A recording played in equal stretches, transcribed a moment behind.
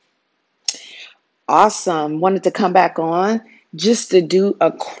Awesome. Wanted to come back on just to do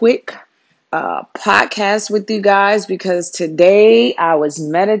a quick podcast with you guys because today I was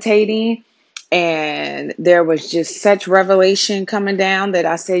meditating and there was just such revelation coming down that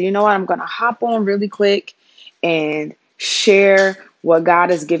I said, you know what, I'm going to hop on really quick and share what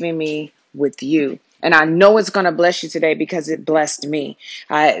God has given me with you. And I know it's going to bless you today because it blessed me.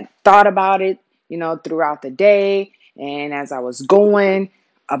 I thought about it, throughout the day. And as I was going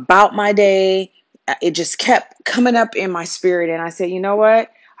about my day, it just kept coming up in my spirit. And I said, you know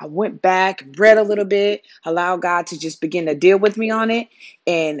what? I went back, read a little bit, allow God to just begin to deal with me on it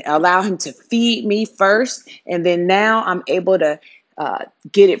and allow him to feed me first. And then now I'm able to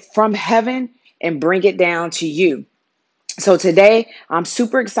get it from heaven and bring it down to you. So today I'm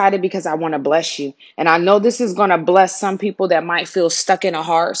super excited because I want to bless you. And I know this is going to bless some people that might feel stuck in a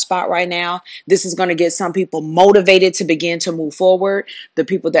hard spot right now. This is going to get some people motivated to begin to move forward. The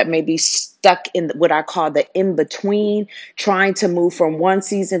people that may be stuck in what I call the in between, trying to move from one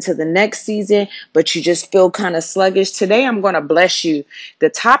season to the next season, but you just feel kind of sluggish. Today I'm going to bless you. The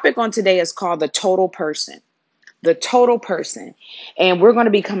topic on today is called the total person. The total person. And we're going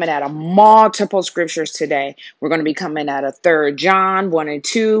to be coming out of multiple scriptures today. We're going to be coming out of 3 John 1 and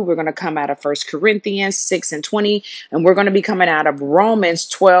 2. We're going to come out of 1 Corinthians 6 and 20. And we're going to be coming out of Romans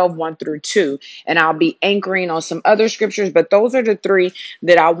 12, 1 through 2. And I'll be anchoring on some other scriptures, but those are the three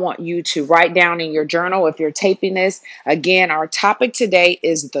that I want you to write down in your journal if you're taping this. Again, our topic today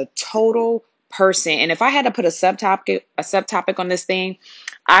is the total person. And if I had to put a subtopic on this thing,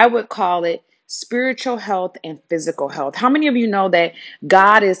 I would call it spiritual health and physical health. How many of you know that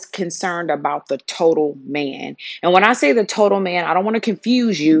God is concerned about the total man? And when I say the total man, I don't want to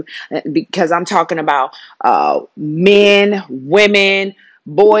confuse you because I'm talking about men, women,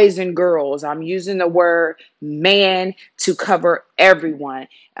 boys, and girls. I'm using the word man to cover everyone.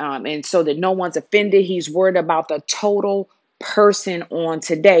 And so that no one's offended. He's worried about the total person on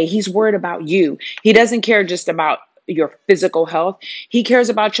today. He's worried about you. He doesn't care just about your physical health. He cares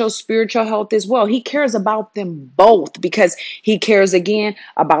about your spiritual health as well. He cares about them both because he cares again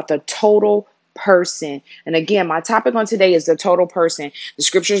about the total person. And again, my topic on today is the total person. The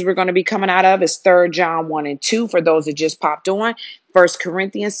scriptures we're going to be coming out of is 3 John 1 and 2 for those that just popped on, 1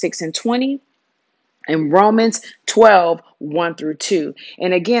 Corinthians 6 and 20, and Romans 12, 1 through 2.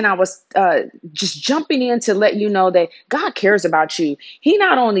 And again, I was just jumping in to let you know that God cares about you. He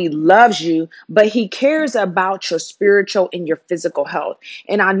not only loves you, but he cares about your spiritual and your physical health.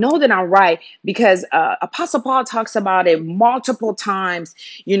 And I know that I'm right because Apostle Paul talks about it multiple times,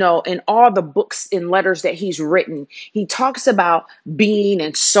 in all the books and letters that he's written. He talks about being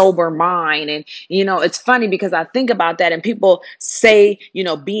in sober mind. And, it's funny because I think about that and people say,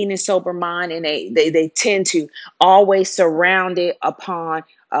 being in sober mind, and they tend to always surround it upon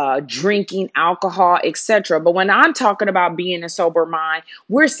drinking alcohol, etc. But when I'm talking about being a sober mind,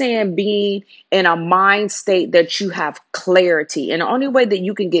 we're saying being in a mind state that you have clarity. And the only way that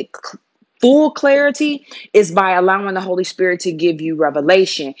you can get full clarity is by allowing the Holy Spirit to give you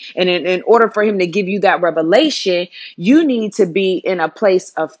revelation. And in order for him to give you that revelation, you need to be in a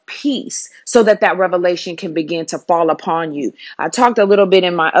place of peace so that that revelation can begin to fall upon you. I talked a little bit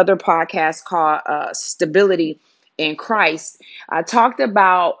in my other podcast called Stability in Christ. I talked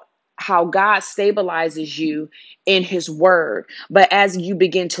about how God stabilizes you in his word. But as you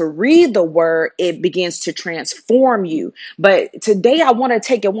begin to read the word, it begins to transform you. But today I want to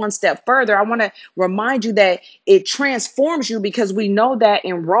take it one step further. I want to remind you that it transforms you because we know that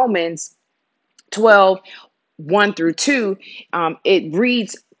in Romans 12, 1 through 2, it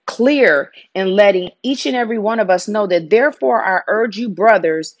reads clear and letting each and every one of us know that therefore I urge you,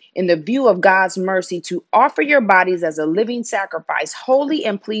 brothers, in the view of God's mercy, to offer your bodies as a living sacrifice, holy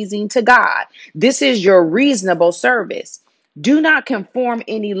and pleasing to God. This is your reasonable service. Do not conform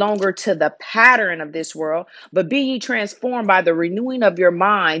any longer to the pattern of this world, but be ye transformed by the renewing of your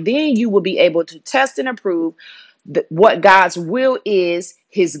mind. Then you will be able to test and approve what God's will is,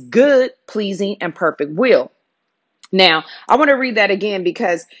 his good, pleasing, and perfect will. Now, I want to read that again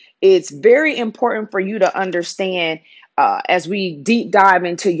because it's very important for you to understand as we deep dive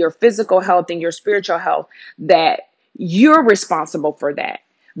into your physical health and your spiritual health that you're responsible for that.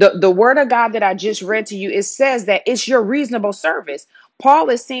 The word of God that I just read to you, it says that it's your reasonable service. Paul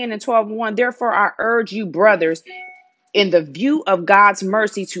is saying in 12:1, therefore I urge you, brothers, in the view of God's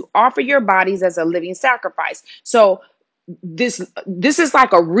mercy, to offer your bodies as a living sacrifice. So this is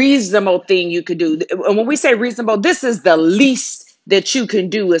like a reasonable thing you could do. And when we say reasonable, this is the least that you can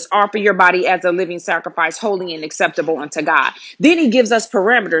do is offer your body as a living sacrifice, holy and acceptable unto God. Then he gives us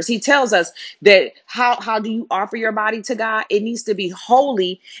parameters. He tells us that how do you offer your body to God? It needs to be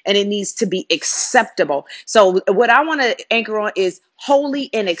holy and it needs to be acceptable. So what I want to anchor on is holy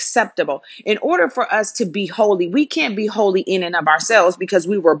and acceptable. In order for us to be holy, we can't be holy in and of ourselves because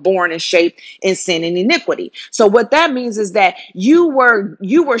we were born and shaped in sin and iniquity. So what that means is that you were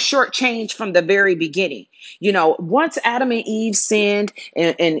shortchanged from the very beginning. You know, once Adam and Eve sinned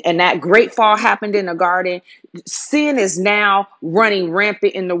and that great fall happened in the garden, sin is now running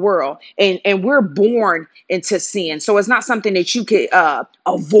rampant in the world, and we're born into sin, so it's not something that you could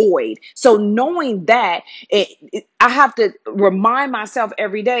avoid. So knowing that, I have to remind myself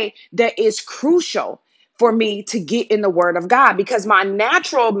every day that it's crucial for me to get in the word of God, because my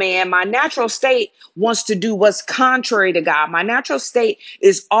natural man, my natural state wants to do what's contrary to God. My natural state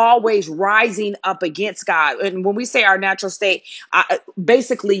is always rising up against God. And when we say our natural state,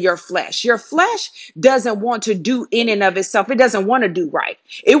 basically your flesh doesn't want to do in and of itself. It doesn't want to do right.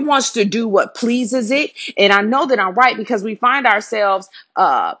 It wants to do what pleases it. And I know that I'm right because we find ourselves,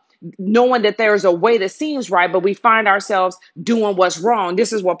 knowing that there's a way that seems right, but we find ourselves doing what's wrong.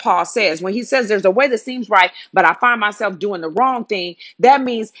 This is what Paul says. When he says there's a way that seems right, but I find myself doing the wrong thing, that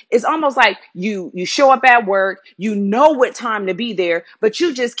means it's almost like you show up at work, you know what time to be there, but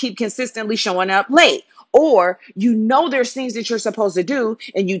you just keep consistently showing up late. Or you know there's things that you're supposed to do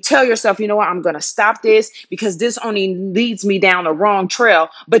and you tell yourself, you know what, I'm going to stop this because this only leads me down the wrong trail.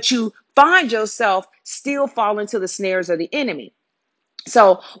 But you find yourself still falling to the snares of the enemy.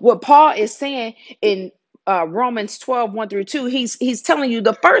 So what Paul is saying in Romans 12, 1-2, he's telling you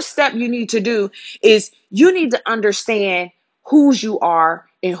the first step you need to do is you need to understand whose you are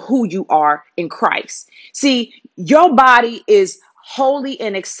and who you are in Christ. See, your body is holy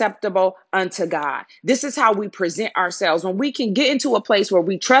and acceptable unto God. This is how we present ourselves. When we can get into a place where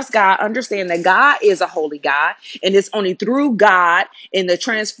we trust God, understand that God is a holy God, and it's only through God in the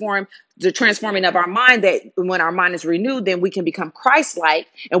transforming of our mind, that when our mind is renewed, then we can become Christ-like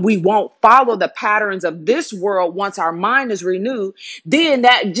and we won't follow the patterns of this world. Once our mind is renewed, then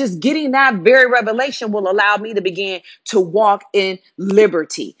that just getting that very revelation will allow me to begin to walk in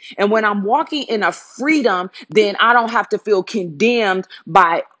liberty. And when I'm walking in a freedom, then I don't have to feel condemned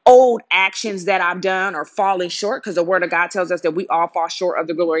by old actions that I've done or falling short, because the word of God tells us that we all fall short of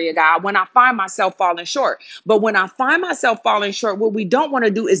the glory of God. When I find myself falling short, but when I find myself falling short, what we don't want to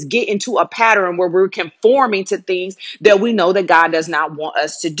do is get into a pattern where we're conforming to things that we know that God does not want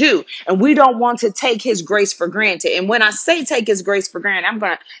us to do. And we don't want to take his grace for granted. And when I say take his grace for granted, I'm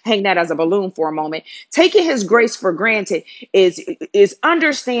going to hang that as a balloon for a moment. Taking his grace for granted is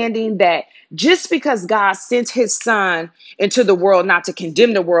understanding that just because God sent his son into the world, not to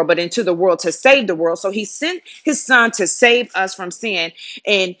condemn the world, but into the world to save the world. So he sent his son to save us from sin.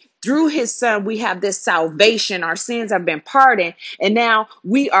 And through his son, we have this salvation. Our sins have been pardoned. And now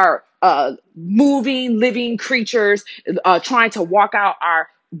we are moving, living creatures, trying to walk out our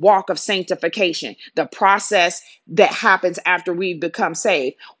walk of sanctification, the process that happens after we become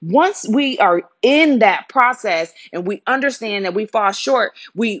saved. Once we are in that process and we understand that we fall short,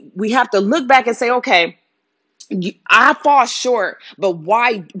 we have to look back and say, okay, I fall short, but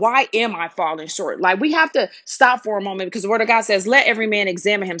why am I falling short? Like, we have to stop for a moment, because the word of God says, let every man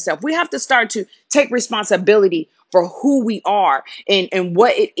examine himself. We have to start to take responsibility for who we are and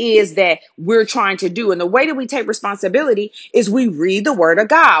what it is that we're trying to do. And the way that we take responsibility is we read the word of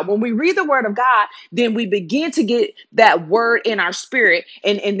God. When we read the word of God, then we begin to get that word in our spirit.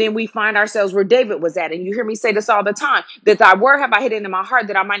 And then we find ourselves where David was at. And you hear me say this all the time, that thy word have I hidden in my heart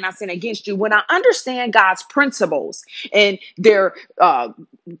that I might not sin against you. When I understand God's principles and they're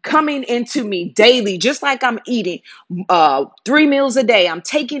coming into me daily, just like I'm eating 3 meals a day, I'm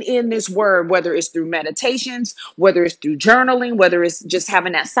taking in this word, whether it's through meditations, whether it's through journaling, whether it's just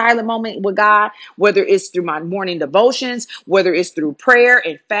having that silent moment with God, whether it's through my morning devotions, whether it's through prayer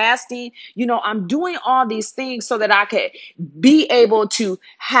and fasting. You know, I'm doing all these things so that I could be able to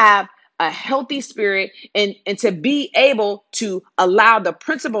have a healthy spirit, and to be able to allow the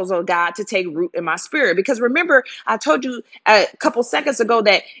principles of God to take root in my spirit. Because remember, I told you a couple seconds ago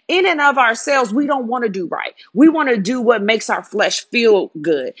that in and of ourselves, we don't want to do right. We want to do what makes our flesh feel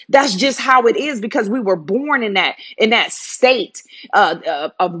good. That's just how it is, because we were born in that state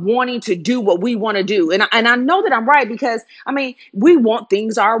of wanting to do what we want to do. And I know that I'm right, because I mean, we want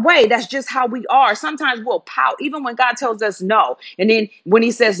things our way. That's just how we are. Sometimes we'll pout, even when God tells us no. And then when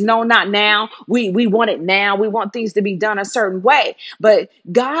he says no, not now, we want it now. We want things to be done a certain way. But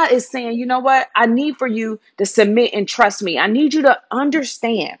God is saying, you know what? I need for you to submit and trust me. I need you to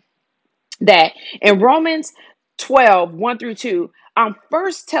understand that in Romans 12, 1 through 2, I'm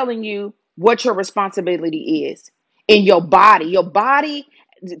first telling you what your responsibility is in your body. Your body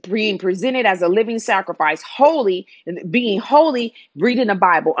being presented as a living sacrifice, holy, being holy, reading the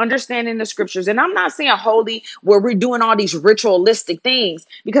Bible, understanding the scriptures. And I'm not saying holy where we're doing all these ritualistic things,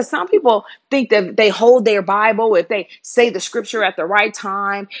 because some people think that they hold their Bible if they say the scripture at the right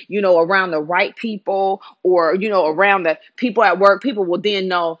time, around the right people, or, around the people at work, people will then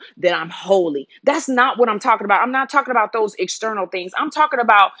know that I'm holy. That's not what I'm talking about. I'm not talking about those external things. I'm talking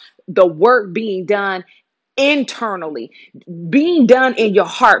about the work being done internally, being done in your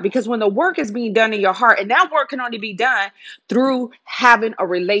heart. Because when the work is being done in your heart, and that work can only be done through having a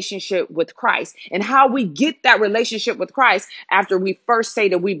relationship with Christ. And how we get that relationship with Christ, after we first say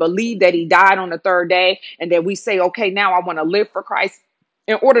that we believe that he died on the third day, and that we say, okay, now I want to live for Christ.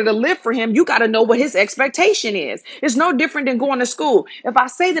 In order to live for him, you got to know what his expectation is. It's no different than going to school. If I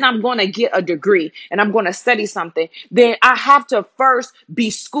say that I'm going to get a degree and I'm going to study something, then I have to first be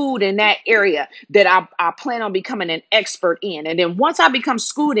schooled in that area that I plan on becoming an expert in. And then once I become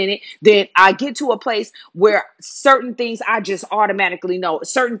schooled in it, then I get to a place where certain things I just automatically know.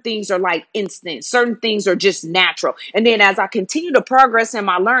 Certain things are like instant. Certain things are just natural. And then as I continue to progress in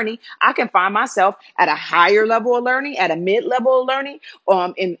my learning, I can find myself at a higher level of learning, at a mid-level of learning,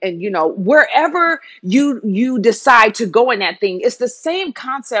 and wherever you decide to go in that thing. It's the same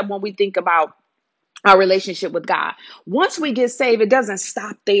concept when we think about our relationship with God. Once we get saved, it doesn't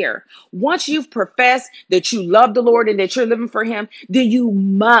stop there. Once you've professed that you love the Lord and that you're living for him, then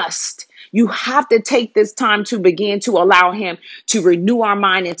you have to take this time to begin to allow him to renew our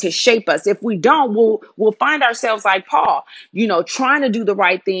mind and to shape us. If we don't, we'll find ourselves like Paul, trying to do the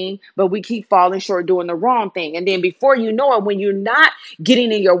right thing, but we keep falling short doing the wrong thing. And then before you know it, when you're not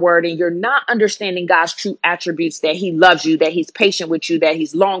getting in your word and you're not understanding God's true attributes, that he loves you, that he's patient with you, that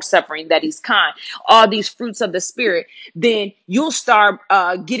he's long suffering, that he's kind, all these fruits of the spirit, then you'll start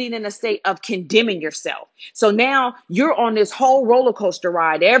getting in a state of condemning yourself. So now you're on this whole roller coaster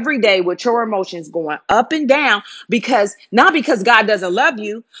ride every day with your emotions going up and down, because not because God doesn't love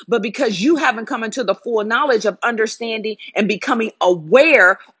you, but because you haven't come into the full knowledge of understanding and becoming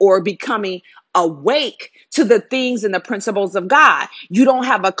aware, or becoming awake to the things and the principles of God. You don't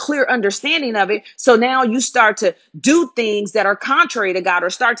have a clear understanding of it. So now you start to do things that are contrary to God, or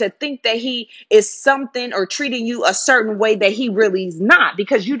start to think that he is something or treating you a certain way that he really is not,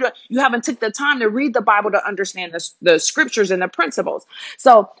 because you haven't took the time to read the Bible to understand the scriptures and the principles.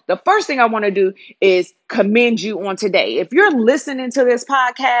 So the first thing I want to do is commend you on today. If you're listening to this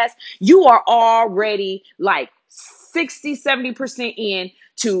podcast, you are already like 60-70% in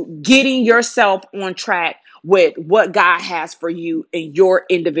to getting yourself on track with what God has for you in your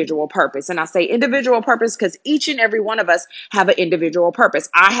individual purpose. And I say individual purpose because each and every one of us have an individual purpose.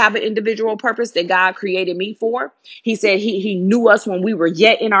 I have an individual purpose that God created me for. He said he knew us when we were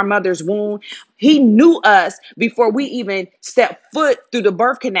yet in our mother's womb. He knew us before we even stepped foot through the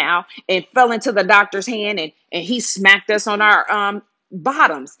birth canal and fell into the doctor's hand, and he smacked us on our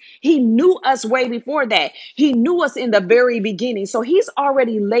bottoms. He knew us way before that. He knew us in the very beginning. So he's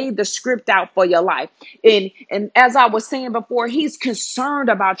already laid the script out for your life. And as I was saying before, he's concerned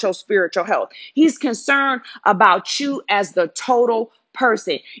about your spiritual health. He's concerned about you as the total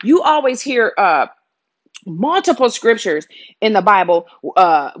person. You always hear multiple scriptures in the Bible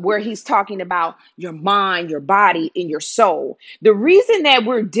where he's talking about your mind, your body, and your soul. The reason that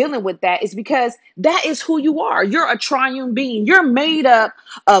we're dealing with that is because that is who you are. You're a triune being. You're made up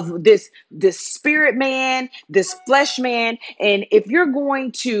of this spirit man, this flesh man. And if you're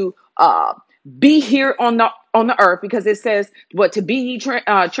going to be here on the earth, because it says what, to be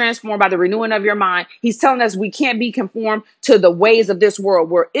transformed by the renewing of your mind. He's telling us we can't be conformed to the ways of this world.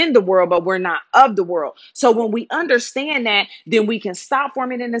 We're in the world, but we're not of the world. So when we understand that, then we can stop for a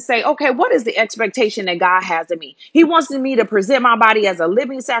minute and say, okay, what is the expectation that God has of me? He wants me to present my body as a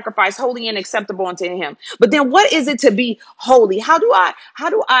living sacrifice, holy and acceptable unto him. But then what is it to be holy? How do I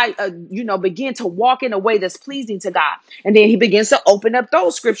begin to walk in a way that's pleasing to God? And then he begins to open up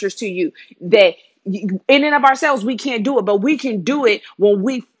those scriptures to you that in and of ourselves, we can't do it, but we can do it when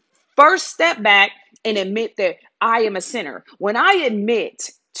we first step back and admit that I am a sinner. When I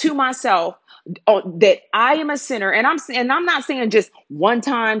admit to myself that I am a sinner, and I'm not saying just one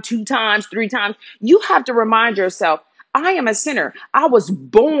time, two times, three times. You have to remind yourself, I am a sinner. I was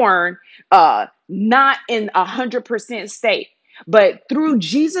born not in 100% state. But through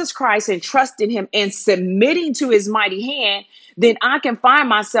Jesus Christ and trusting him and submitting to his mighty hand, then I can find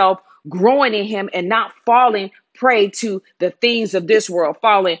myself growing in him and not falling prey to the things of this world,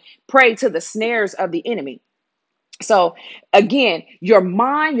 falling prey to the snares of the enemy. So again, your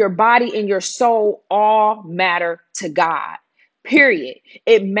mind, your body, and your soul all matter to God. Period.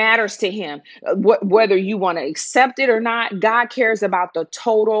 It matters to him. Whether you want to accept it or not, God cares about the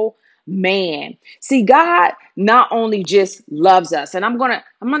total man. See, God not only just loves us, and I'm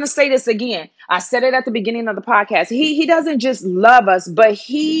gonna say this again. I said it at the beginning of the podcast. He doesn't just love us, but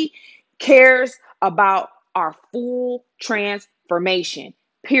he cares about our full transformation.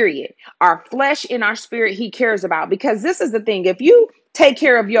 Period. Our flesh and our spirit, he cares about. Because this is the thing, if you take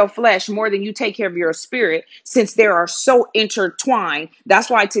care of your flesh more than you take care of your spirit, since they are so intertwined, that's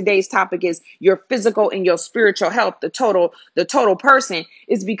why today's topic is your physical and your spiritual health, the total person,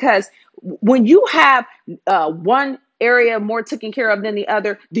 is because when you have one area more taken care of than the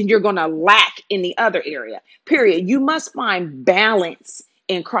other, then you're going to lack in the other area. Period. You must find balance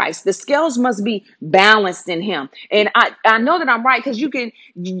in Christ. The scales must be balanced in him. And I know that I'm right, because you can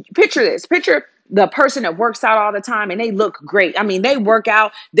picture this. Picture the person that works out all the time and they look great. I mean, they work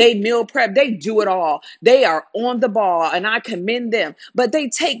out, they meal prep, they do it all. They are on the ball and I commend them, but they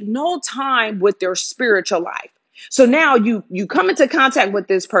take no time with their spiritual life. So now you come into contact with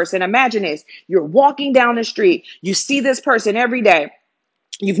this person. Imagine this. You're walking down the street. You see this person every day.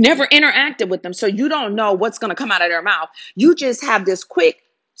 You've never interacted with them, so you don't know what's going to come out of their mouth. You just have this quick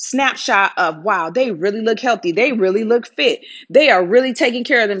snapshot of, wow, they really look healthy. They really look fit. They are really taking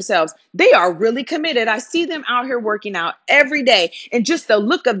care of themselves. They are really committed. I see them out here working out every day, and just the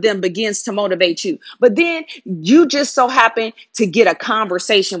look of them begins to motivate you. But then you just so happen to get a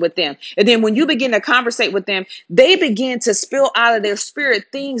conversation with them. And then when you begin to conversate with them, they begin to spill out of their spirit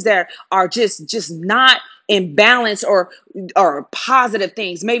things that are just not in balance, or positive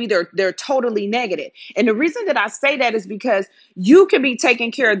things. Maybe they're totally negative. And the reason that I say that is because you can be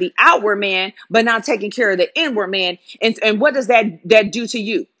taking care of the outward man, but not taking care of the inward man. And what does that do to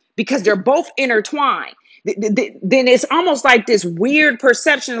you? Because they're both intertwined. Then it's almost like this weird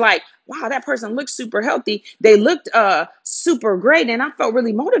perception, like, wow, that person looks super healthy. They looked super great, and I felt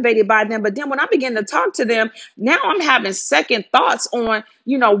really motivated by them. But then when I began to talk to them, now I'm having second thoughts on,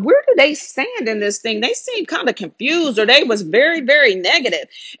 where do they stand in this thing? They seem kind of confused, or they was very, very negative.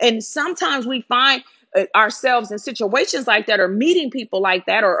 And sometimes we find ourselves in situations like that, or meeting people like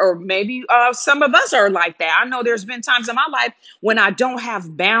that, or maybe some of us are like that. I know there's been times in my life when I don't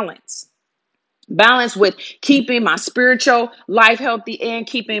have balance with keeping my spiritual life healthy and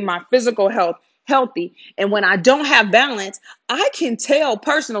keeping my physical health healthy. And when I don't have balance, I can tell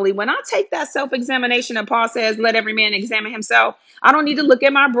personally when I take that self-examination, and Paul says, let every man examine himself. I don't need to look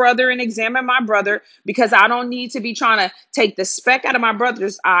at my brother and examine my brother, because I don't need to be trying to take the speck out of my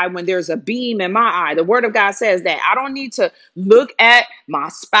brother's eye when there's a beam in my eye. The word of God says that I don't need to look at my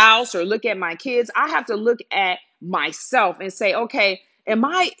spouse or look at my kids. I have to look at myself and say, okay, am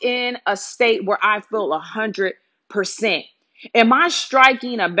I in a state where I feel 100%? Am I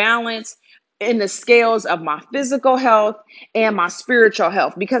striking a balance in the scales of my physical health and my spiritual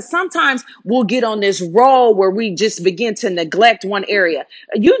health? Because sometimes we'll get on this roll where we just begin to neglect one area.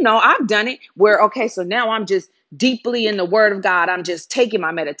 I've done it where, okay, so now I'm just deeply in the word of God. I'm just taking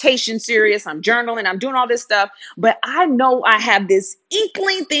my meditation serious. I'm journaling. I'm doing all this stuff. But I know I have this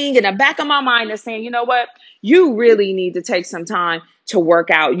inkling thing in the back of my mind that's saying, you know what? You really need to take some time to work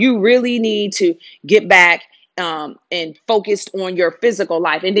out. You really need to get back and focused on your physical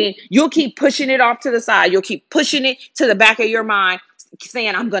life. And then you'll keep pushing it off to the side. You'll keep pushing it to the back of your mind,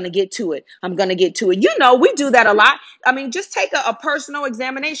 saying, I'm going to get to it. I'm going to get to it. We do that a lot. I mean, just take a personal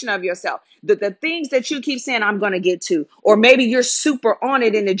examination of yourself. The things that you keep saying, I'm going to get to, or maybe you're super on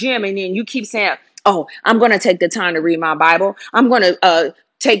it in the gym and then you keep saying, oh, I'm going to take the time to read my Bible. I'm going to,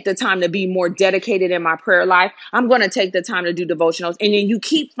 take the time to be more dedicated in my prayer life. I'm going to take the time to do devotionals. And then you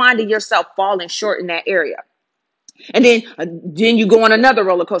keep finding yourself falling short in that area. And then you go on another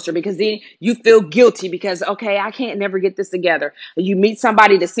roller coaster, because then you feel guilty because, okay, I can't never get this together. You meet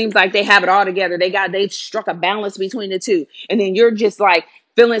somebody that seems like they have it all together. They've struck a balance between the two. And then you're just like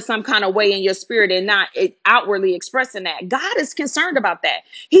feeling some kind of way in your spirit and not outwardly expressing that. God is concerned about that.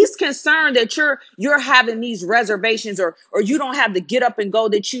 He's concerned that you're having these reservations, or you don't have the get up and go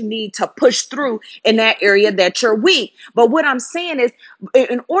that you need to push through in that area that you're weak. But what I'm saying is,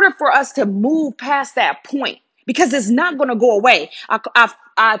 in order for us to move past that point, because it's not going to go away.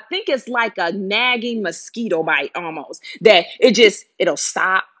 I think it's like a nagging mosquito bite almost, that it'll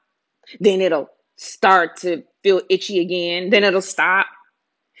stop. Then it'll start to feel itchy again. Then it'll stop.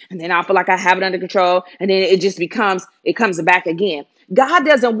 And then I feel like I have it under control. And then it comes back again. God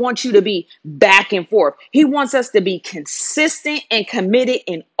doesn't want you to be back and forth. He wants us to be consistent and committed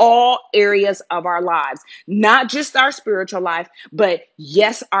in all areas of our lives, not just our spiritual life, but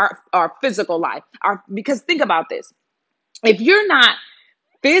yes, our physical life. Because think about this. If you're not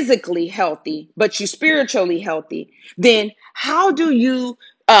physically healthy, but you spiritually healthy, then how do you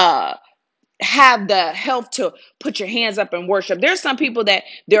have the health to put your hands up and worship? There's some people that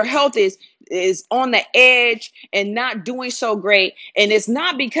their health is on the edge and not doing so great, and it's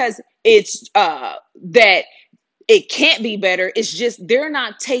not because it's that it can't be better. It's just they're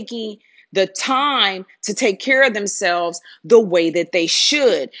not taking the time to take care of themselves the way that they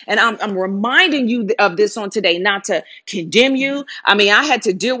should. And I'm reminding you of this on today, not to condemn you. I mean, I had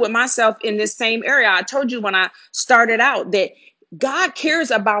to deal with myself in this same area. I told you when I started out that God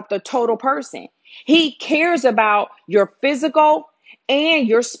cares about the total person. He cares about your physical and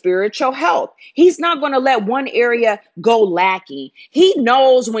your spiritual health. He's not going to let one area go lacking. He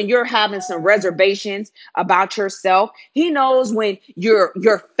knows when you're having some reservations about yourself. He knows when you're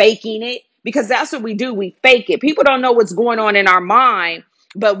faking it, because that's what we do. We fake it. People don't know what's going on in our mind,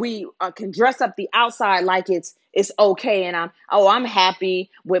 but we can dress up the outside like it's okay, and I'm happy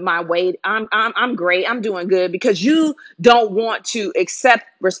with my weight. I'm great. I'm doing good, because you don't want to accept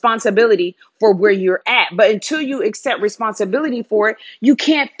responsibility for where you're at. But until you accept responsibility for it, you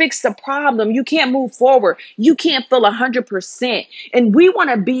can't fix the problem. You can't move forward. You can't feel 100%. And we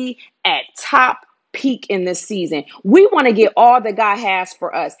want to be at top peak in this season. We want to get all that God has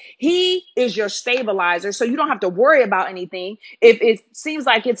for us. He is your stabilizer, so you don't have to worry about anything. If it seems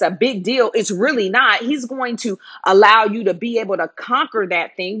like it's a big deal, it's really not. He's going to allow you to be able to conquer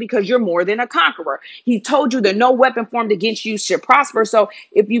that thing, because you're more than a conqueror. He told you that no weapon formed against you should prosper. So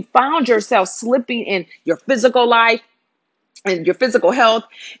if you found yourself slipping in your physical life and your physical health,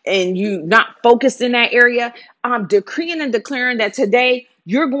 and you not focused in that area, I'm decreeing and declaring that today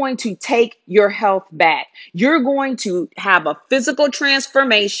you're going to take your health back. You're going to have a physical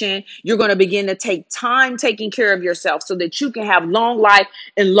transformation. You're going to begin to take time taking care of yourself so that you can have long life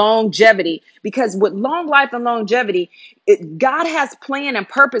and longevity. Because with long life and longevity, God has plan and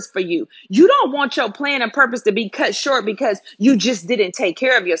purpose for you. You don't want your plan and purpose to be cut short because you just didn't take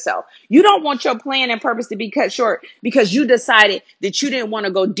care of yourself. You don't want your plan and purpose to be cut short because you decided that you didn't want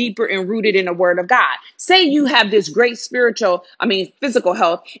to go deeper and rooted in the word of God. Say you have this great physical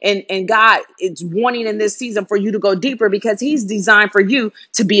health, and God is wanting in this season for you to go deeper, because he's designed for you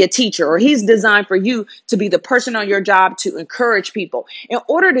to be a teacher, or he's designed for you to be the person on your job to encourage people. In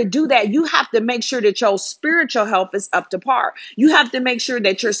order to do that, you have to make sure that your spiritual health is up to par. You have to make sure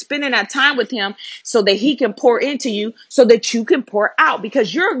that you're spending that time with him so that he can pour into you, so that you can pour out,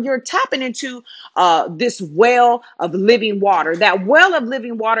 because you're tapping into this well of living water. That well of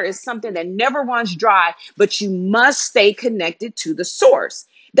living water is something that never runs dry, but you must stay connected to the source.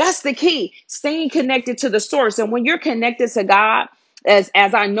 That's the key, staying connected to the source. And when you're connected to God, as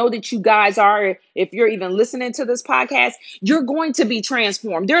I know that you guys are, if you're even listening to this podcast, you're going to be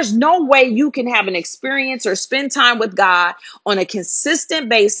transformed. There's no way you can have an experience or spend time with God on a consistent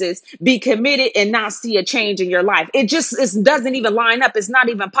basis, be committed, and not see a change in your life. It doesn't even line up. It's not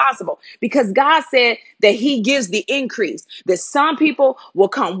even possible, because God said that he gives the increase, that some people will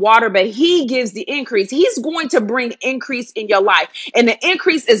come water, but he gives the increase. He's going to bring increase in your life. And the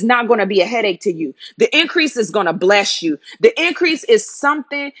increase is not going to be a headache to you. The increase is going to bless you. The increase is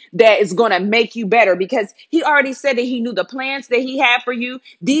something that is going to make you better, because he already said that he knew the plans that he had for you.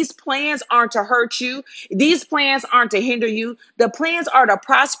 These plans aren't to hurt you. These plans aren't to hinder you. The plans are to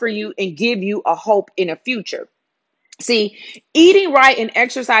prosper you and give you a hope in a future. See, eating right and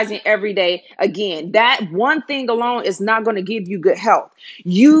exercising every day, again, that one thing alone is not going to give you good health.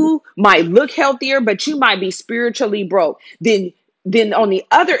 You might look healthier, but you might be spiritually broke. Then on the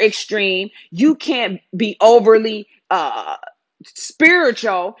other extreme, you can't be overly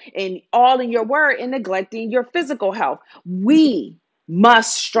spiritual and all in your word and neglecting your physical health. We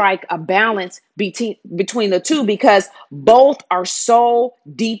must strike a balance between the two, because both are so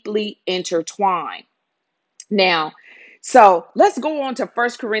deeply intertwined. Now, so let's go on to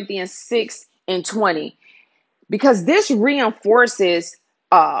First Corinthians 6 and 20, because this reinforces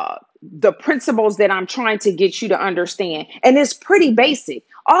the principles that I'm trying to get you to understand. And it's pretty basic.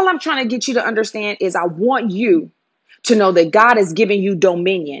 All I'm trying to get you to understand is I want you to know that God is giving you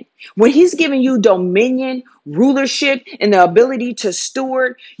dominion. When he's giving you dominion, rulership, and the ability to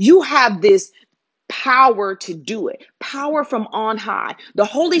steward, you have this power to do it. Power from on high. The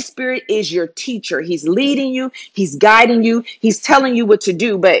Holy Spirit is your teacher. He's leading you. He's guiding you. He's telling you what to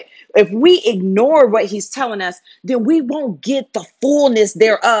do. But If we ignore what he's telling us, then we won't get the fullness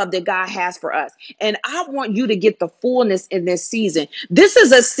thereof that God has for us. And I want you to get the fullness in this season. This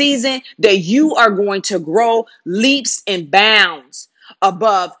is a season that you are going to grow leaps and bounds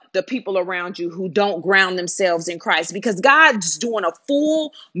above the people around you who don't ground themselves in Christ, because God's doing a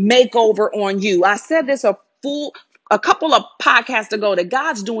full makeover on you. I said this a couple of podcasts ago, that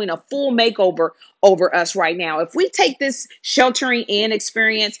God's doing a full makeover over us right now. If we take this sheltering in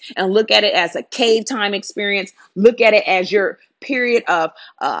experience and look at it as a cave time experience, look at it as your period of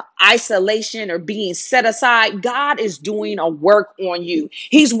isolation or being set aside, God is doing a work on you.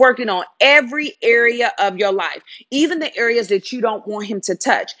 He's working on every area of your life, even the areas that you don't want him to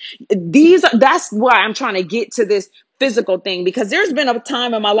touch. That's why I'm trying to get to this physical thing, because there's been a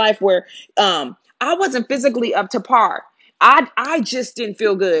time in my life where I wasn't physically up to par. I just didn't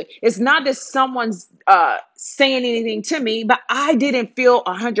feel good. It's not that someone's saying anything to me, but I didn't feel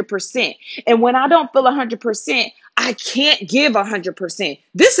 100%. And when I don't feel 100%, I can't give 100%.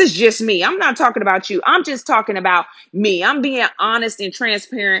 This is just me. I'm not talking about you. I'm just talking about me. I'm being honest and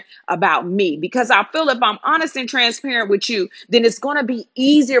transparent about me, because I feel if I'm honest and transparent with you, then it's going to be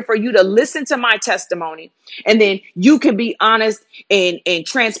easier for you to listen to my testimony. And then you can be honest and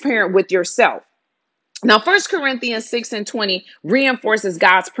transparent with yourself. Now, 1 Corinthians 6:20 reinforces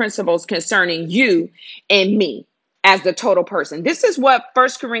God's principles concerning you and me as the total person. This is what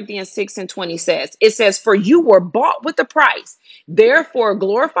 1 Corinthians 6:20 says. It says, "For you were bought with a price. Therefore,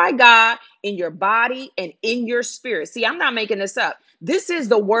 glorify God in your body and in your spirit." See, I'm not making this up. This is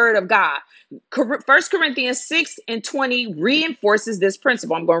the word of God. 1 Corinthians 6:20 reinforces this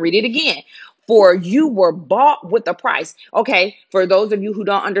principle. I'm going to read it again. For you were bought with a price. Okay, for those of you who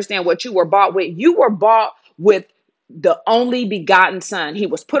don't understand what you were bought with, you were bought with the only begotten son. He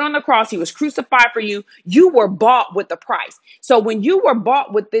was put on the cross. He was crucified for you. You were bought with a price. So when you were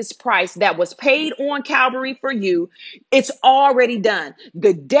bought with this price that was paid on Calvary for you, it's already done.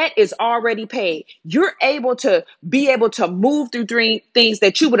 The debt is already paid. You're able to be able to move through things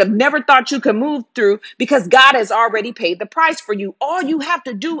that you would have never thought you could move through, because God has already paid the price for you. All you have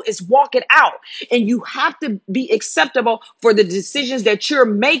to do is walk it out, and you have to be acceptable for the decisions that you're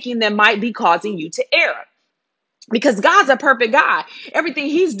making that might be causing you to err. Because God's a perfect God. Everything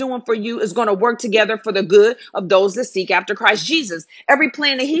he's doing for you is going to work together for the good of those that seek after Christ Jesus. Every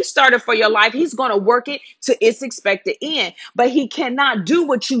plan that he started for your life, he's going to work it to its expected end. But he cannot do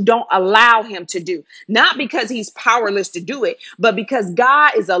what you don't allow him to do. Not because he's powerless to do it, but because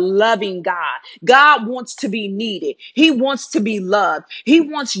God is a loving God. God wants to be needed. He wants to be loved. He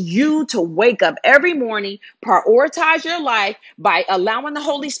wants you to wake up every morning, prioritize your life by allowing the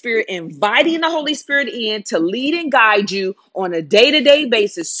Holy Spirit, inviting the Holy Spirit in to lead and guide you on a day-to-day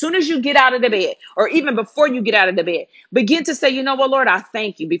basis. Soon as you get out of the bed, or even before you get out of the bed, begin to say, you know what, Lord, I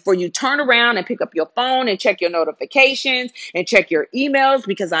thank you, before you turn around and pick up your phone and check your notifications and check your emails,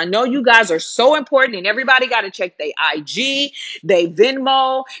 because I know you guys are so important, and everybody got to check their IG, they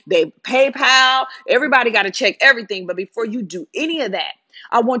Venmo, they PayPal. Everybody got to check everything. But before you do any of that,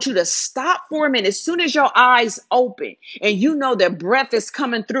 I want you to stop for a minute. As soon as your eyes open and you know that breath is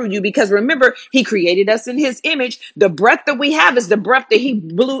coming through you, because remember, he created us in his image. The breath that we have is the breath that he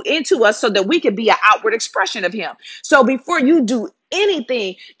blew into us so that we could be an outward expression of him. So before you do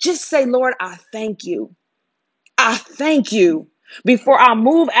anything, just say, Lord, I thank you. I thank you. Before I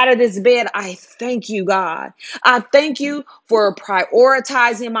move out of this bed, I thank you, God. I thank you for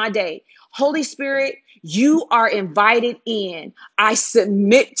prioritizing my day. Holy Spirit, you are invited in. I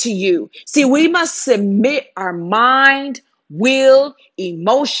submit to you. See, we must submit our mind, will,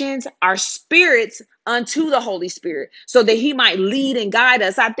 emotions, our spirits unto the Holy Spirit so that he might lead and guide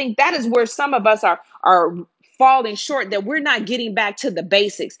us. I think that is where some of us are falling short, that we're not getting back to the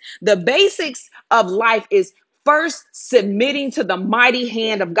basics. The basics of life is first submitting to the mighty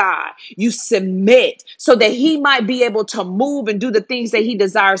hand of God. You submit so that he might be able to move and do the things that he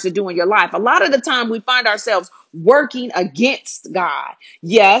desires to do in your life. A lot of the time we find ourselves working against God.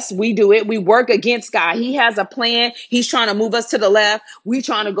 Yes, we do it. We work against God. He has a plan. He's trying to move us to the left. We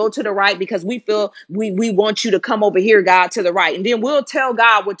trying to go to the right because we feel we want you to come over here, God, to the right. And then we'll tell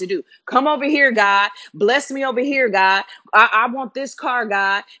God what to do. Come over here, God. Bless me over here, God. I want this car,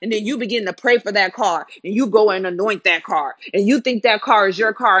 God. And then you begin to pray for that car, and you go and anoint that car, and you think that car is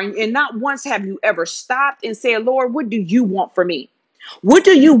your car. And not once have you ever stopped and said, Lord, what do you want for me? What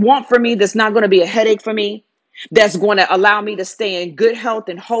do you want for me that's not going to be a headache for me? That's going to allow me to stay in good health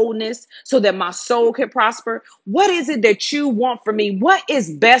and wholeness so that my soul can prosper? What is it that you want for me? What is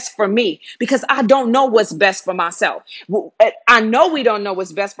best for me? Because I don't know what's best for myself. I know we don't know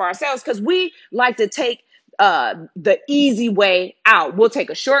what's best for ourselves because we like to take the easy way out. We'll take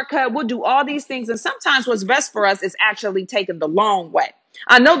a shortcut. We'll do all these things. And sometimes what's best for us is actually taking the long way.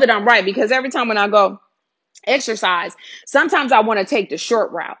 I know that I'm right because every time when I go exercise, sometimes I want to take the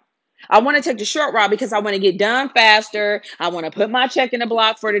short route. I want to take the short route because I want to get done faster. I want to put my check in the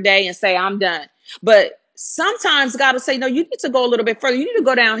block for the day and say I'm done. But sometimes God will say, no, you need to go a little bit further. You need to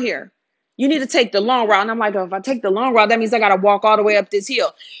go down here. You need to take the long route. And I'm like, oh, if I take the long route, that means I got to walk all the way up this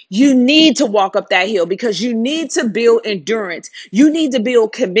hill. You need to walk up that hill because you need to build endurance. You need to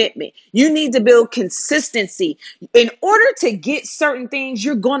build commitment. You need to build consistency. In order to get certain things,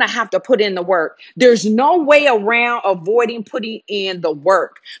 you're going to have to put in the work. There's no way around avoiding putting in the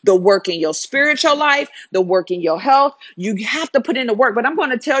work in your spiritual life, the work in your health. You have to put in the work. But I'm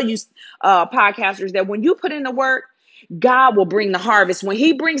going to tell you, podcasters, that when you put in the work, God will bring the harvest. When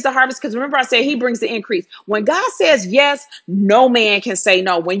he brings the harvest, because remember I said he brings the increase. When God says yes, no man can say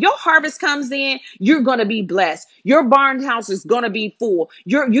no. When your harvest comes in, you're going to be blessed. Your barn house is going to be full.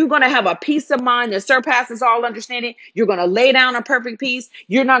 You're going to have a peace of mind that surpasses all understanding. You're going to lay down a perfect peace.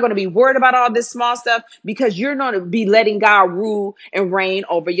 You're not going to be worried about all this small stuff because you're going to be letting God rule and reign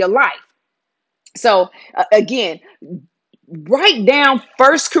over your life. So again, write down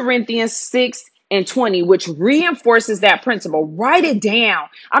First Corinthians 6:20, which reinforces that principle. Write it down.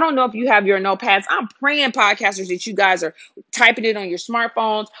 I don't know if you have your notepads. I'm praying, podcasters, that you guys are typing it on your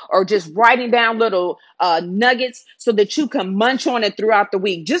smartphones or just writing down little nuggets so that you can munch on it throughout the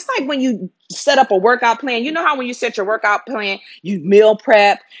week. Just like when you set up a workout plan. You know how when you set your workout plan, you meal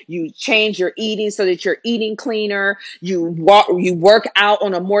prep, you change your eating so that you're eating cleaner, you work out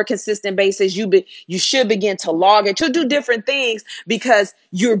on a more consistent basis. You should begin to log it. You'll do different things because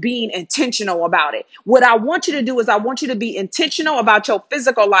you're being intentional about it. What I want you to do is I want you to be intentional about your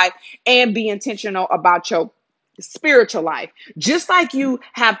physical life and be intentional about your spiritual life. Just like you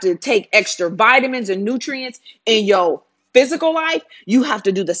have to take extra vitamins and nutrients in your physical life, you have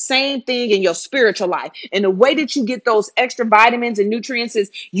to do the same thing in your spiritual life. And the way that you get those extra vitamins and nutrients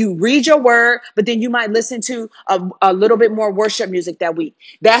is you read your word, but then you might listen to a little bit more worship music that week.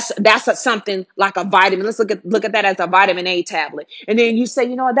 Something like a vitamin. Let's look at that as a vitamin A tablet. And then you say,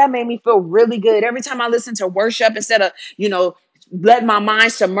 you know what, that made me feel really good. Every time I listen to worship instead of, let my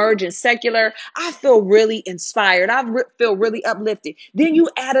mind submerge in secular, I feel really inspired. Feel really uplifted. Then you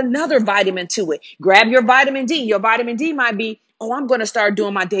add another vitamin to it. Grab your vitamin D. Your vitamin D might be, oh, I'm going to start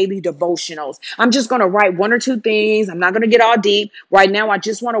doing my daily devotionals. I'm just going to write one or two things. I'm not going to get all deep. Right now, I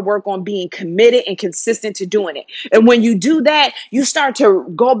just want to work on being committed and consistent to doing it. And when you do that, you start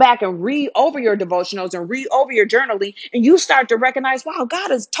to go back and read over your devotionals and read over your journaling, and you start to recognize, wow,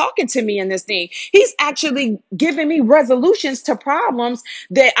 God is talking to me in this thing. He's actually giving me resolutions to problems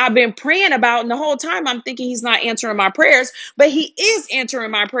that I've been praying about. And the whole time I'm thinking he's not answering my prayers, but he is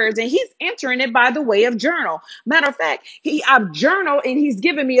answering my prayers, and he's answering it by the way of journal. Matter of fact, I've journaled and he's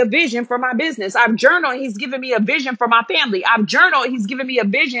given me a vision for my business. I've journaled, he's given me a vision for my family. I've journaled, he's given me a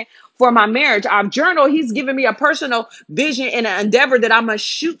vision for my marriage. I've journaled, he's given me a personal vision and an endeavor that I must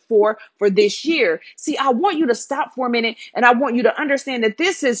shoot for this year. See, I want you to stop for a minute and I want you to understand that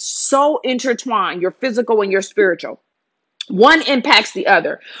this is so intertwined, your physical and your spiritual. One impacts the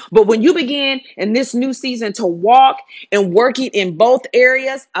other. But when you begin in this new season to walk and working in both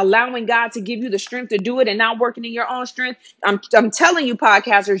areas, allowing God to give you the strength to do it and not working in your own strength, I'm telling you,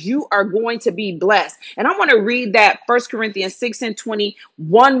 podcasters, you are going to be blessed. And I want to read that First Corinthians 6:20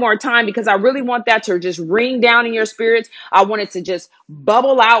 one more time because I really want that to just ring down in your spirits. I want it to just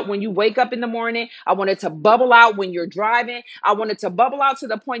bubble out when you wake up in the morning. I want it to bubble out when you're driving. I want it to bubble out to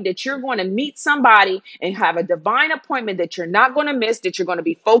the point that you're going to meet somebody and have a divine appointment that you're not going to miss, that you're going to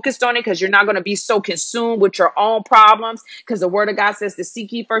be focused on it because you're not going to be so consumed with your own problems, because the word of God says to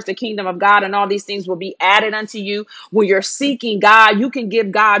seek ye first the kingdom of God and all these things will be added unto you. When you're seeking God, you can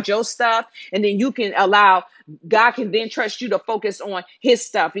give God your stuff and then you can allow God can then trust you to focus on his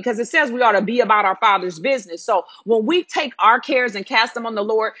stuff, because it says we ought to be about our Father's business. So when we take our cares and cast them on the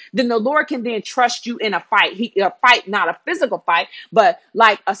Lord, then the Lord can then trust you in a fight. A fight, not a physical fight, but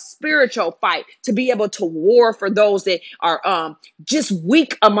like a spiritual fight, to be able to war for those that are just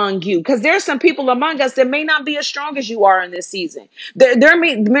weak among you. Because there's some people among us that may not be as strong as you are in this season. There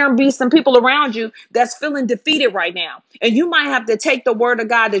may be some people around you that's feeling defeated right now. And you might have to take the word of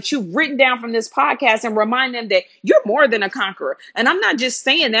God that you've written down from this podcast and remind them that you're more than a conqueror. And I'm not just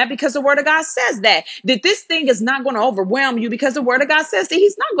saying that because the word of God says that this thing is not going to overwhelm you, because the word of God says that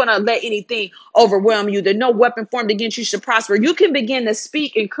he's not going to let anything overwhelm you, that no weapon formed against you should prosper. You can begin to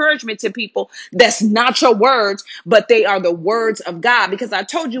speak encouragement to people. That's not your words, but they are the words of God. Because I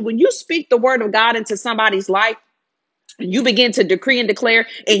told you, when you speak the word of God into somebody's life, You begin to decree and declare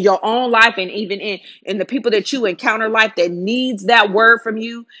in your own life, and even in the people that you encounter life that needs that word from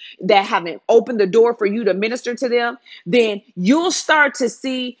you, that haven't opened the door for you to minister to them, then you'll start to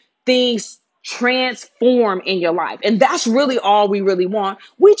see things transform in your life. And that's really all we really want.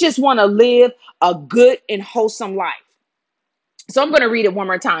 We just want to live a good and wholesome life. So I'm going to read it one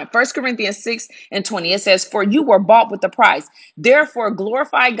more time. 1 Corinthians 6:20. It says, "For you were bought with a price. Therefore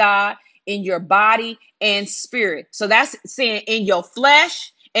glorify God in your body and spirit." So that's saying in your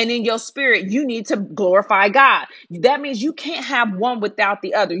flesh and in your spirit, you need to glorify God. That means you can't have one without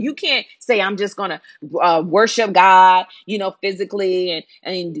the other. You can't say, I'm just going to worship God, physically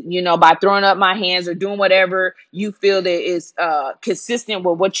and by throwing up my hands or doing whatever you feel that is consistent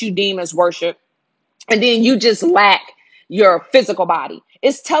with what you deem as worship, and then you just lack your physical body.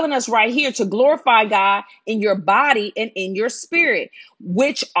 It's telling us right here to glorify God in your body and in your spirit,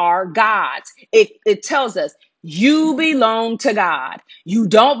 which are God's. It tells us you belong to God. You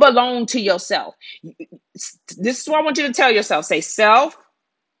don't belong to yourself. This is what I want you to tell yourself. Say, self,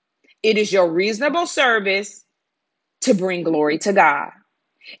 it is your reasonable service to bring glory to God.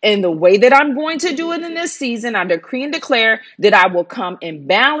 And the way that I'm going to do it in this season, I decree and declare that I will come in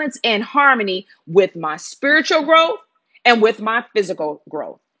balance and harmony with my spiritual growth and with my physical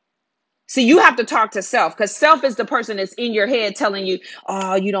growth. See, you have to talk to self, because self is the person that's in your head telling you,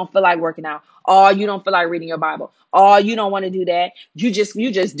 oh, you don't feel like working out. Oh, you don't feel like reading your Bible. Oh, you don't want to do that. You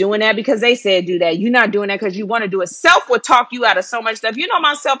just doing that because they said do that. You're not doing that because you want to do it. Self will talk you out of so much stuff.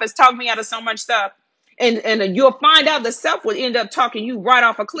 Myself has talked me out of so much stuff. And you'll find out the self will end up talking you right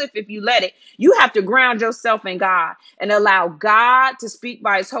off a cliff if you let it. You have to ground yourself in God and allow God to speak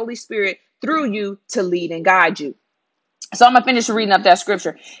by his Holy Spirit through you to lead and guide you. So I'm going to finish reading up that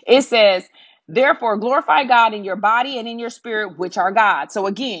scripture. It says, therefore, glorify God in your body and in your spirit, which are God. So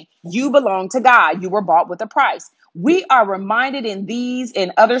again, you belong to God. You were bought with a price. We are reminded in these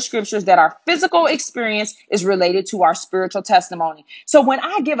and other scriptures that our physical experience is related to our spiritual testimony. So when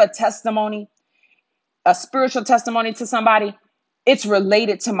I give a testimony, a spiritual testimony to somebody, it's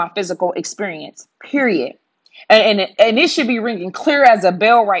related to my physical experience, period. And it should be ringing clear as a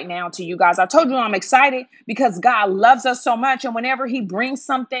bell right now to you guys. I told you I'm excited because God loves us so much. And whenever he brings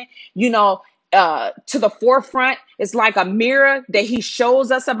something, to the forefront, it's like a mirror that he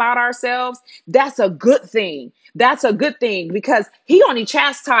shows us about ourselves. That's a good thing. That's a good thing because he only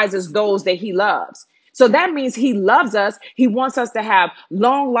chastises those that he loves. So that means he loves us. He wants us to have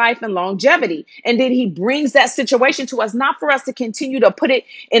long life and longevity. And then he brings that situation to us, not for us to continue to put it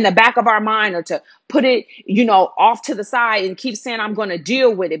in the back of our mind or to put it, off to the side and keep saying, I'm going to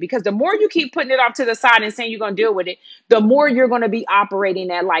deal with it. Because the more you keep putting it off to the side and saying you're going to deal with it, the more you're going to be operating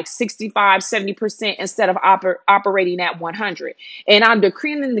at like 65, 70% instead of operating at 100. And I'm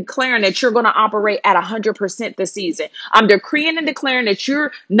decreeing and declaring that you're going to operate at 100% this season. I'm decreeing and declaring that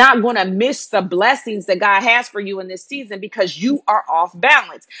you're not going to miss the blessings that God has for you in this season because you are off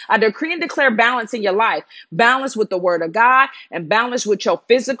balance. I decree and declare balance in your life, balance with the word of God and balance with your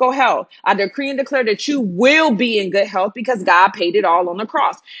physical health. I decree and declare that you will be in good health because God paid it all on the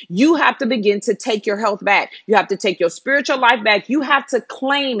cross. You have to begin to take your health back. You have to take your spiritual life back. You have to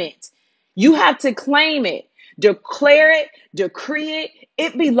claim it. You have to claim it, declare it, decree it.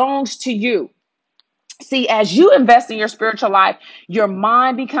 It belongs to you. See, as you invest in your spiritual life, your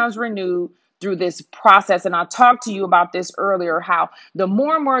mind becomes renewed through this process. And I talked to you about this earlier, how the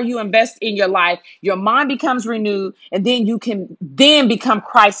more and more you invest in your life, your mind becomes renewed, and then you can then become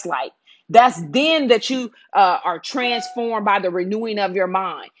Christ-like. That's then that you are transformed by the renewing of your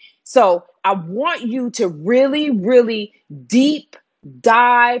mind. So I want you to really, really deep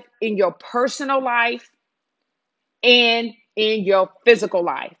dive in your personal life and in your physical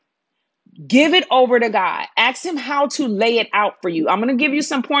life. Give it over to God. Ask him how to lay it out for you. I'm going to give you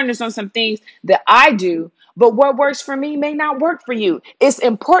some pointers on some things that I do, but what works for me may not work for you. It's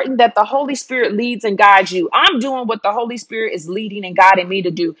important that the Holy Spirit leads and guides you. I'm doing what the Holy Spirit is leading and guiding me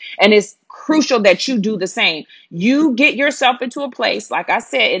to do. And it's crucial that you do the same. You get yourself into a place, like I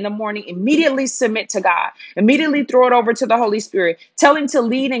said in the morning, immediately submit to God, immediately throw it over to the Holy Spirit. Tell him to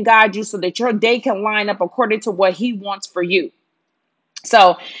lead and guide you so that your day can line up according to what he wants for you.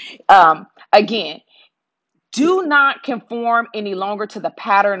 So, again, do not conform any longer to the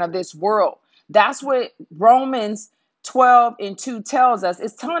pattern of this world. That's what Romans 12:2 tells us.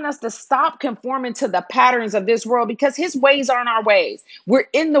 It's telling us to stop conforming to the patterns of this world because his ways aren't our ways. We're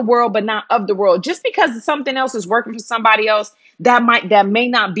in the world, but not of the world. Just because something else is working for somebody else, that may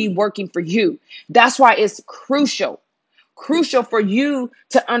not be working for you. That's why it's crucial for you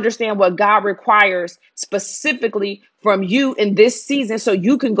to understand what God requires specifically from you in this season so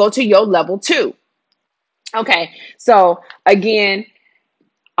you can go to your level 2. Okay. So again,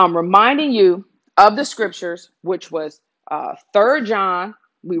 I'm reminding you of the scriptures, which was 3rd John.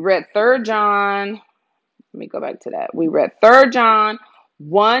 We read 3rd John. Let me go back to that. We read 3rd John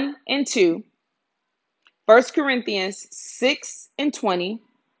 1 and 2, 1 Corinthians 6 and 20,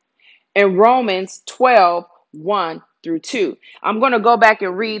 and Romans 12, 1 through 2. I'm going to go back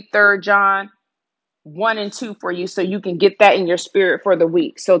and read 3rd John 1 and 2 for you so you can get that in your spirit for the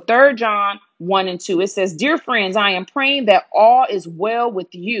week. So 3rd John 1 and 2, it says, "Dear friends, I am praying that all is well with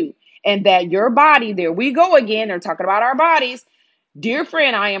you and that your body," there we go again, they're talking about our bodies. "Dear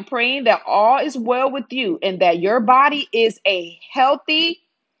friend, I am praying that all is well with you and that your body is a healthy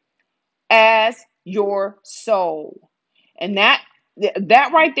as your soul." And that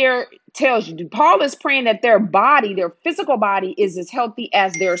right there tells you, Paul is praying that their body, their physical body, is as healthy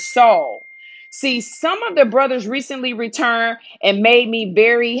as their soul. See, some of the brothers recently returned and made me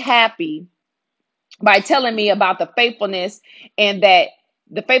very happy by telling me about the faithfulness and that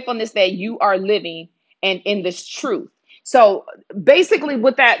the faithfulness that you are living and in this truth. So basically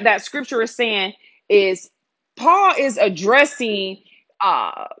what that scripture is saying is Paul is addressing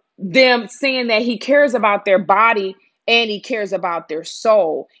them, saying that he cares about their body and he cares about their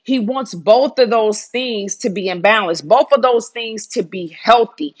soul. He wants both of those things to be in balance, both of those things to be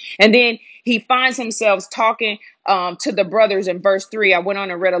healthy. And then he finds himself talking to the brothers in verse 3. I went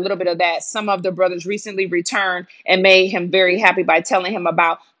on and read a little bit of that. Some of the brothers recently returned and made him very happy by telling him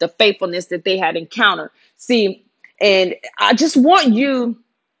about the faithfulness that they had encountered. See, and I just want you,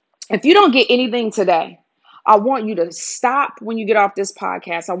 if you don't get anything today, I want you to stop when you get off this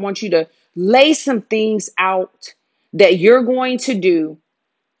podcast. I want you to lay some things out that you're going to do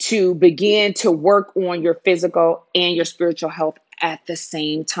to begin to work on your physical and your spiritual health at the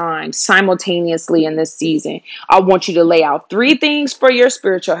same time, simultaneously in this season. I want you to lay out 3 things for your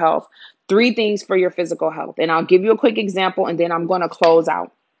spiritual health, 3 things for your physical health. And I'll give you a quick example and then I'm going to close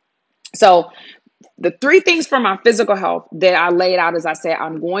out. So the 3 things for my physical health that I laid out, as I said,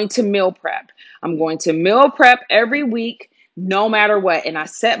 I'm going to meal prep. I'm going to meal prep every week, no matter what. And I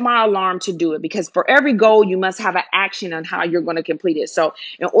set my alarm to do it because for every goal, you must have an action on how you're going to complete it. So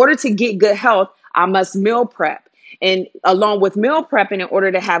in order to get good health, I must meal prep. And along with meal prepping, in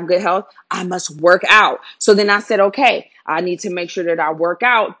order to have good health, I must work out. So then I said, okay, I need to make sure that I work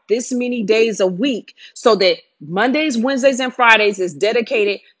out this many days a week so that Mondays, Wednesdays, and Fridays is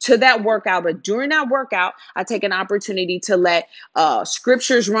dedicated to that workout. But during that workout, I take an opportunity to let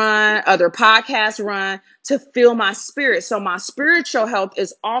scriptures run, other podcasts run to fill my spirit. So my spiritual health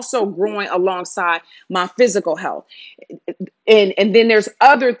is also growing alongside my physical health. And then there's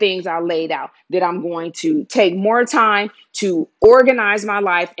other things I laid out that I'm going to take more time to organize my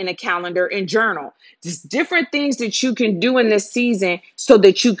life in a calendar and journal. Just different things that you can do in this season so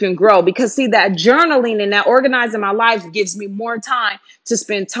that you can grow. Because see, that journaling and that organizing my life gives me more time to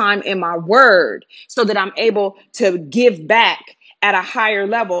spend time in my word so that I'm able to give back at a higher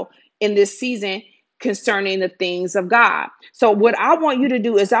level in this season concerning the things of God. So what I want you to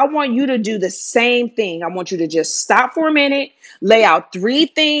do is I want you to do the same thing. I want you to just stop for a minute, lay out 3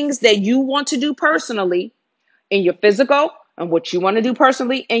 things that you want to do personally in your physical and what you want to do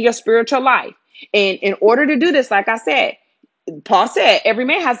personally in your spiritual life. And in order to do this, like I said, Paul said, every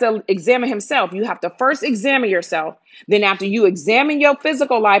man has to examine himself. You have to first examine yourself. Then after you examine your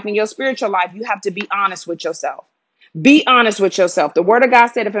physical life and your spiritual life, you have to be honest with yourself. Be honest with yourself. The word of God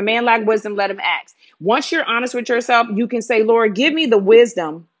said, if a man lack wisdom, let him ask. Once you're honest with yourself, you can say, Lord, give me the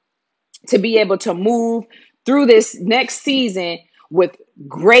wisdom to be able to move through this next season with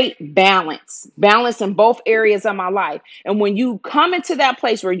great balance in both areas of my life. And when you come into that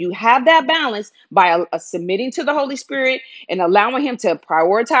place where you have that balance by submitting to the Holy Spirit and allowing him to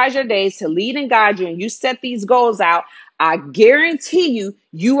prioritize your days, to lead and guide you, and you set these goals out, I guarantee you,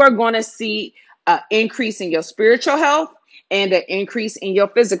 you are going to see an increase in your spiritual health and an increase in your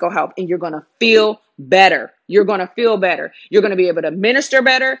physical health, and you're going to feel better. You're going to feel better. You're going to be able to minister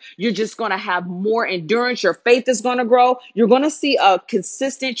better. You're just going to have more endurance. Your faith is going to grow. You're going to see a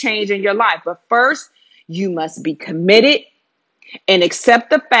consistent change in your life. But first, you must be committed and accept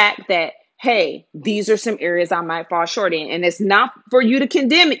the fact that, hey, these are some areas I might fall short in. And it's not for you to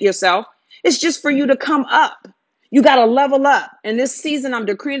condemn it yourself. It's just for you to come up. You got to level up. And this season, I'm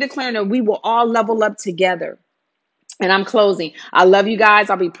decreeing and declaring that we will all level up together. And I'm closing. I love you guys.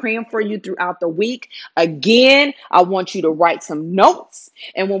 I'll be praying for you throughout the week. Again, I want you to write some notes.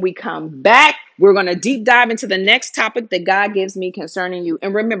 And when we come back, we're going to deep dive into the next topic that God gives me concerning you.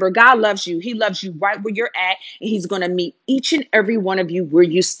 And remember, God loves you. He loves you right where you're at. And he's going to meet each and every one of you where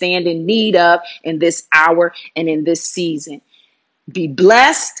you stand in need of in this hour and in this season. Be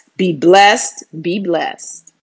blessed. Be blessed. Be blessed.